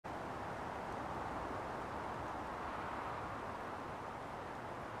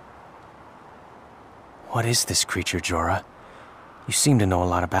What is this creature, Jora? You seem to know a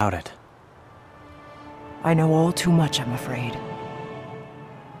lot about it. I know all too much, I'm afraid.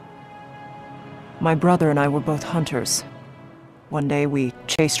 My brother and I were both hunters. One day we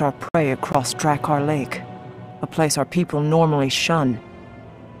chased our prey across Drakkar Lake, a place our people normally shun.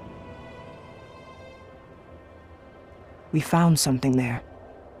 We found something there.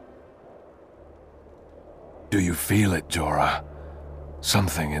 Do you feel it, Jora?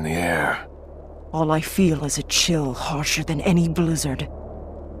 Something in the air. All I feel is a chill harsher than any blizzard.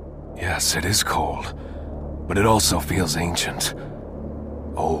 Yes, it is cold, but it also feels ancient.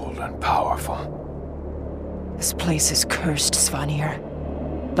 Old and powerful. This place is cursed, Svanir.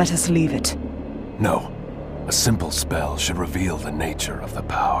 Let us leave it. No. A simple spell should reveal the nature of the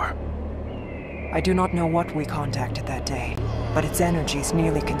power. I do not know what we contacted that day, but its energies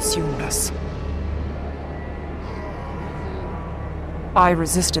nearly consumed us. I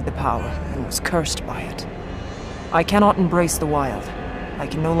resisted the power and was cursed by it. I cannot embrace the wild. I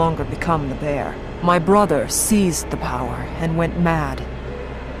can no longer become the bear. My brother seized the power and went mad.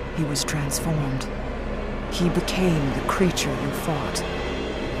 He was transformed. He became the creature you fought.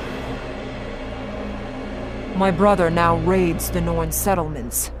 My brother now raids the Norn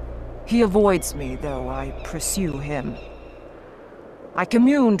settlements. He avoids me, though I pursue him. I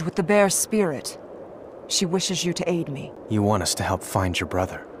communed with the bear spirit. She wishes you to aid me. You want us to help find your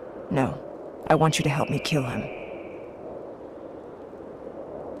brother? No. I want you to help me kill him.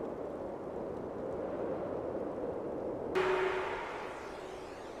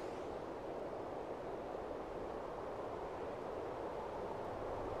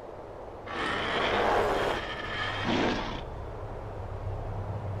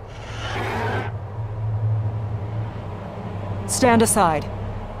 Stand aside.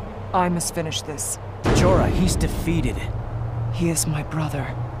 I must finish this. Jora, he's defeated. He is my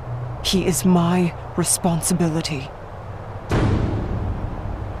brother. He is my responsibility.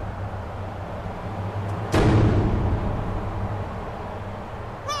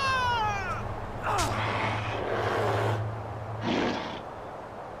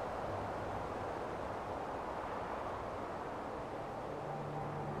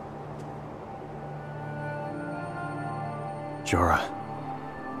 Jora,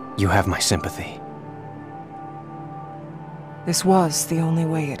 you have my sympathy. This was the only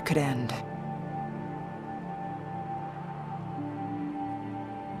way it could end.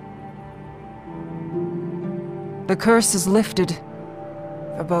 The curse is lifted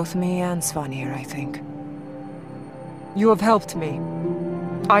for both me and Svanir, I think. You have helped me.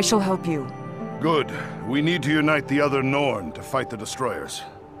 I shall help you. Good. We need to unite the other Norn to fight the destroyers.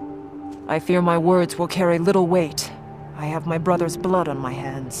 I fear my words will carry little weight. I have my brother's blood on my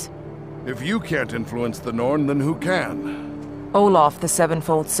hands. If you can't influence the Norn, then who can? Olaf, the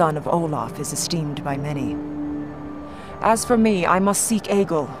sevenfold son of Olaf, is esteemed by many. As for me, I must seek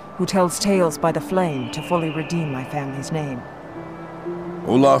Egil, who tells tales by the flame, to fully redeem my family's name.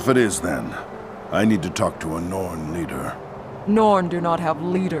 Olaf it is, then. I need to talk to a Norn leader. Norn do not have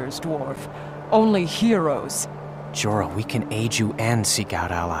leaders, dwarf. Only heroes. Jora, we can aid you and seek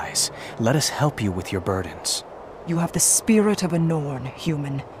out allies. Let us help you with your burdens. You have the spirit of a Norn,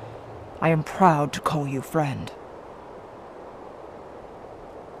 human. I am proud to call you friend.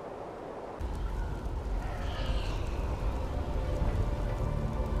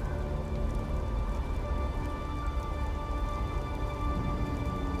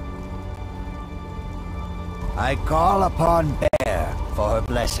 I call upon Bear for her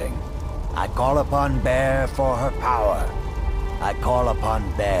blessing. I call upon Bear for her power. I call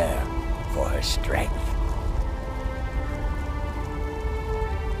upon Bear for her strength.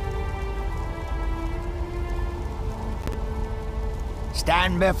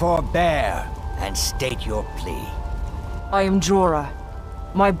 Stand before Bear and state your plea. I am Jora.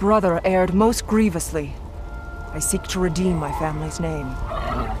 My brother erred most grievously. I seek to redeem my family's name.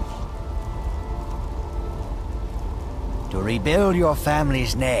 To rebuild your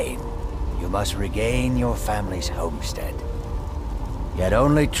family's name, you must regain your family's homestead. Yet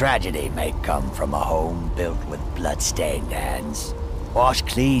only tragedy may come from a home built with blood-stained hands. Wash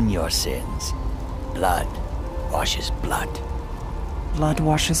clean your sins. Blood washes blood. Blood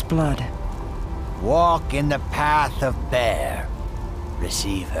washes blood. Walk in the path of Bear.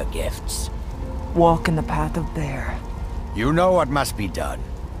 Receive her gifts. Walk in the path of Bear. You know what must be done.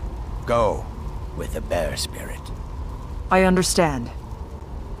 Go with the Bear spirit. I understand.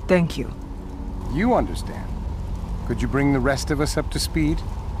 Thank you. You understand. Could you bring the rest of us up to speed?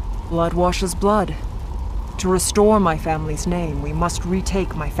 Blood washes blood. To restore my family's name, we must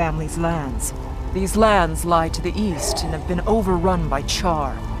retake my family's lands. These lands lie to the east and have been overrun by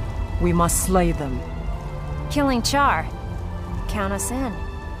Char. We must slay them, killing Char. Count us in.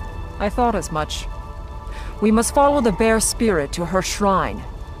 I thought as much. We must follow the bear spirit to her shrine.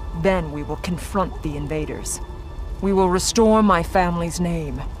 Then we will confront the invaders. We will restore my family's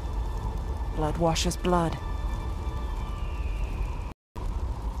name. Blood washes blood.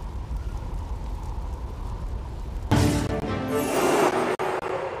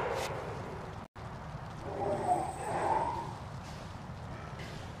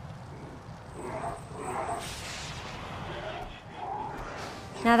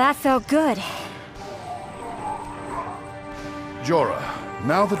 Now that felt good. Jora,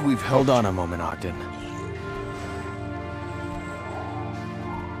 now that we've helped... Hold on a moment, Ogden.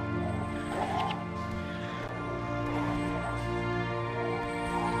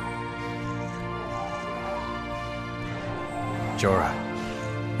 Jora,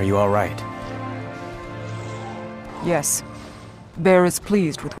 are you all right? Yes. Bear is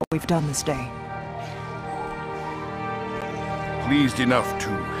pleased with what we've done this day. Pleased enough to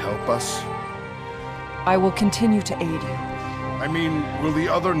help us? I will continue to aid you. I mean, will the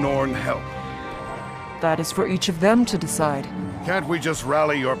other Norn help? That is for each of them to decide. Can't we just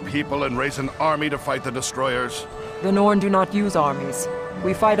rally your people and raise an army to fight the destroyers? The Norn do not use armies.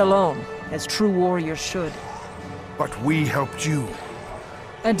 We fight alone, as true warriors should. But we helped you.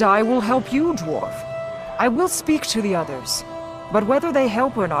 And I will help you, Dwarf. I will speak to the others. But whether they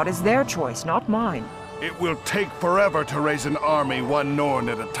help or not is their choice, not mine. It will take forever to raise an army, one Norn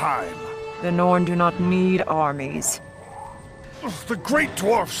at a time. The Norn do not need armies. The Great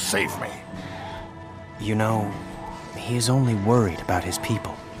Dwarf save me! You know, he is only worried about his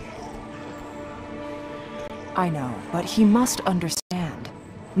people. I know, but he must understand.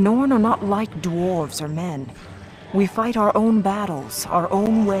 Norn are not like dwarves or men. We fight our own battles, our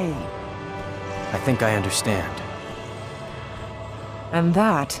own way. I think I understand. And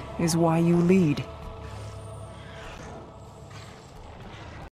that is why you lead.